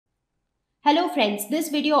Hello friends, this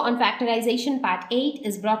video on factorization part 8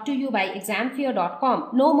 is brought to you by examfear.com.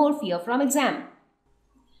 No more fear from exam.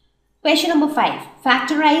 Question number 5.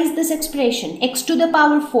 Factorize this expression x to the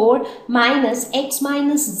power 4 minus x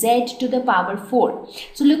minus z to the power 4.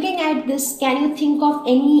 So looking at this, can you think of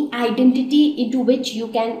any identity into which you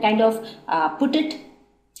can kind of put it?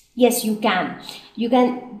 Yes, you can. You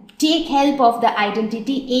can take help of the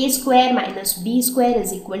identity a square minus b square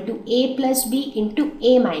is equal to a plus b into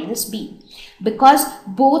a minus b, because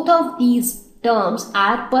both of these terms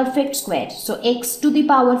are perfect squares. So x to the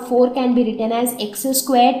power 4 can be written as x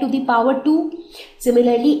squared to the power 2.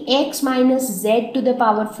 Similarly, x minus z to the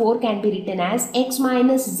power 4 can be written as x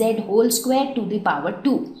minus z whole square to the power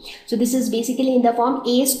 2. So this is basically in the form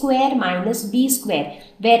a square minus b square,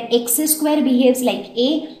 where x square behaves like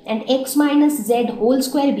a and x minus z whole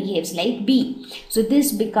square behaves like b. So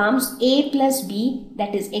this becomes a plus b,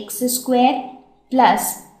 that is x square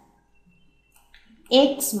plus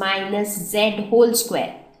x minus z whole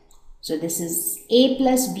square. So this is a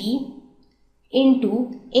plus b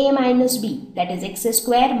into a minus b, that is x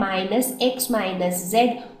square minus x minus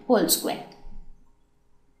z whole square.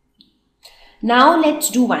 Now let's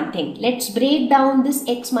do one thing. Let's break down this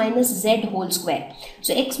x minus z whole square.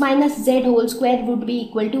 So x minus z whole square would be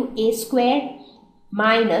equal to a square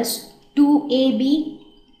minus 2ab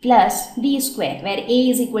plus b square, where a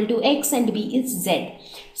is equal to x and b is z.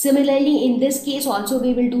 Similarly, in this case also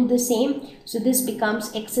we will do the same. So this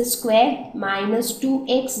becomes x square minus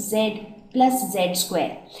 2xz plus z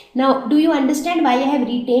square. Now, do you understand why I have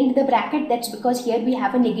retained the bracket? That's because here we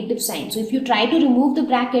have a negative sign. So if you try to remove the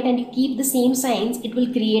bracket and you keep the same signs, it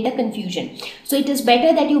will create a confusion. So it is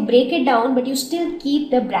better that you break it down, but you still keep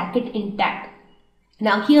the bracket intact.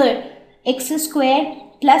 Now here, x square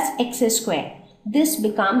plus x square. This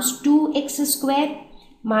becomes 2x square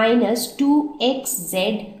minus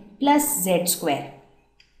 2xz plus z square.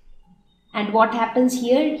 And what happens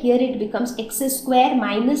here? Here it becomes x square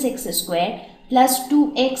minus x square plus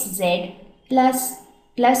 2xz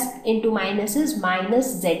plus into minus is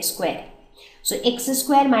minus z square. So x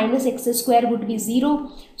square minus x square would be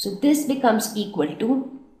 0. So this becomes equal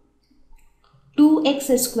to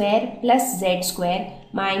 2x square plus z square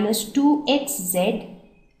minus 2xz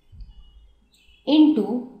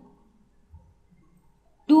into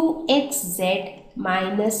 2xz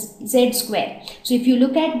minus z square. So if you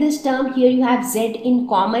look at this term, here you have z in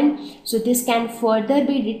common. So this can further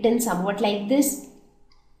be written somewhat like this.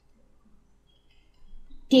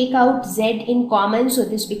 Take out z in common. So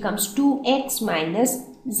this becomes 2x minus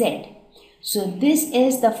z. So this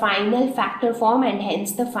is the final factor form and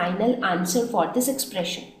hence the final answer for this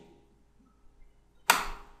expression.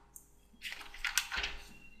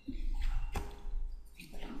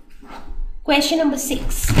 Question number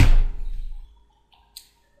 6.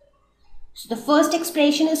 So the first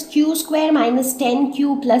expression is q square minus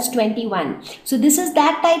 10q plus 21. So this is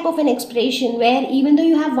that type of an expression where even though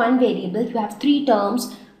you have one variable, you have three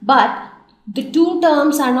terms, but the two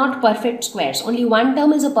terms are not perfect squares. Only one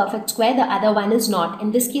term is a perfect square, the other one is not.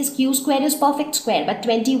 In this case, q square is perfect square, but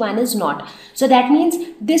 21 is not. So that means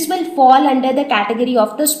this will fall under the category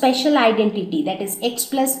of the special identity, that is x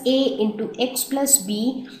plus a into x plus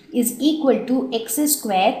b is equal to x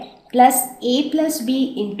square plus a plus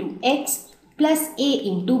b into x plus a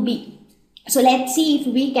into b. So let's see if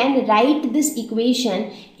we can write this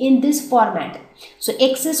equation in this format. So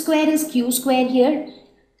x square is q square here,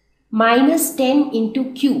 minus 10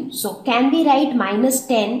 into q. So can we write minus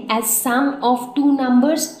 10 as sum of two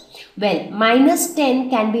numbers? Well, minus 10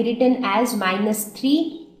 can be written as minus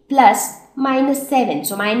 3 plus minus 7.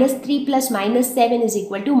 So minus 3 plus minus 7 is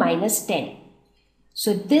equal to minus 10.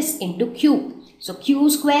 So this into q. So q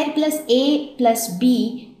square plus a plus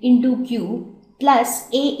b into q plus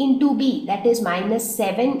a into b, that is minus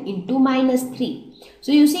 7 into minus 3.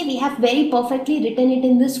 So you see we have very perfectly written it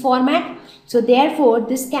in this format. So therefore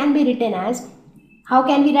this can be written as, how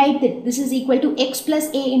can we write it? This is equal to x plus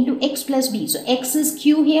a into x plus b. So x is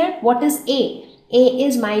q here. What is a? A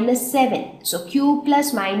is minus 7. So q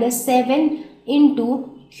plus minus 7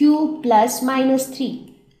 into q plus minus 3.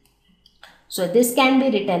 So this can be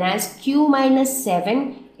written as q minus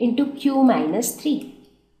 7 into q minus 3.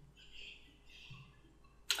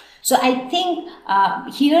 So I think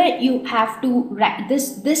here you have to write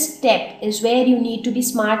this step is where you need to be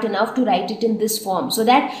smart enough to write it in this form, so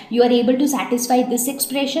that you are able to satisfy this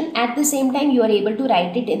expression. At the same time, you are able to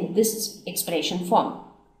write it in this expression form.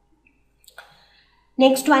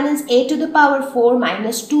 Next one is a to the power 4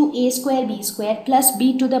 minus 2a square b square plus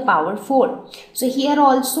b to the power 4. So here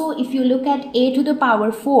also, if you look at a to the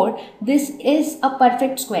power 4, this is a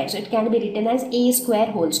perfect square. So it can be written as a square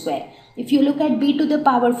whole square. If you look at b to the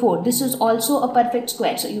power 4, this is also a perfect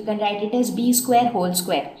square. So you can write it as b square whole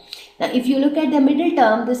square. Now if you look at the middle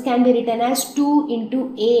term, this can be written as 2 into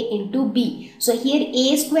a into b. So here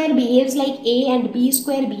a square behaves like a and b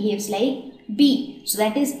square behaves like b. So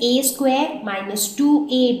that is a square minus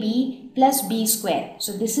 2ab plus b square.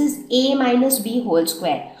 So this is a minus b whole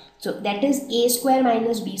square. So that is a square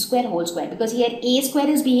minus b square whole square, because here a square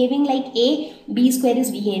is behaving like a, b square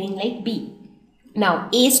is behaving like b. Now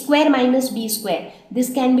a square minus b square,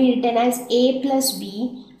 this can be written as a plus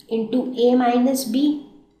b into a minus b.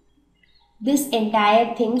 This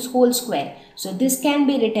entire thing's whole square. So this can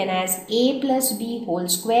be written as a plus b whole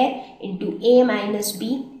square into a minus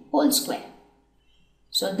b whole square.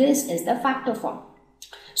 So this is the factor form.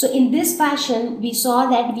 So in this fashion, we saw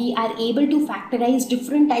that we are able to factorize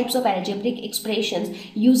different types of algebraic expressions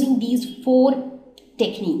using these 4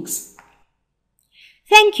 techniques.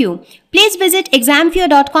 Thank you. Please visit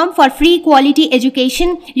examfear.com for free quality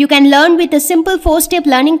education. You can learn with a simple 4-step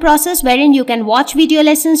learning process wherein you can watch video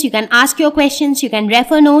lessons, you can ask your questions, you can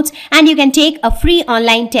refer notes, and you can take a free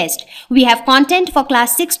online test. We have content for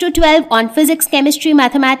class 6 to 12 on physics, chemistry,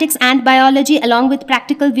 mathematics, and biology along with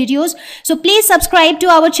practical videos. So please subscribe to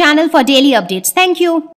our channel for daily updates. Thank you.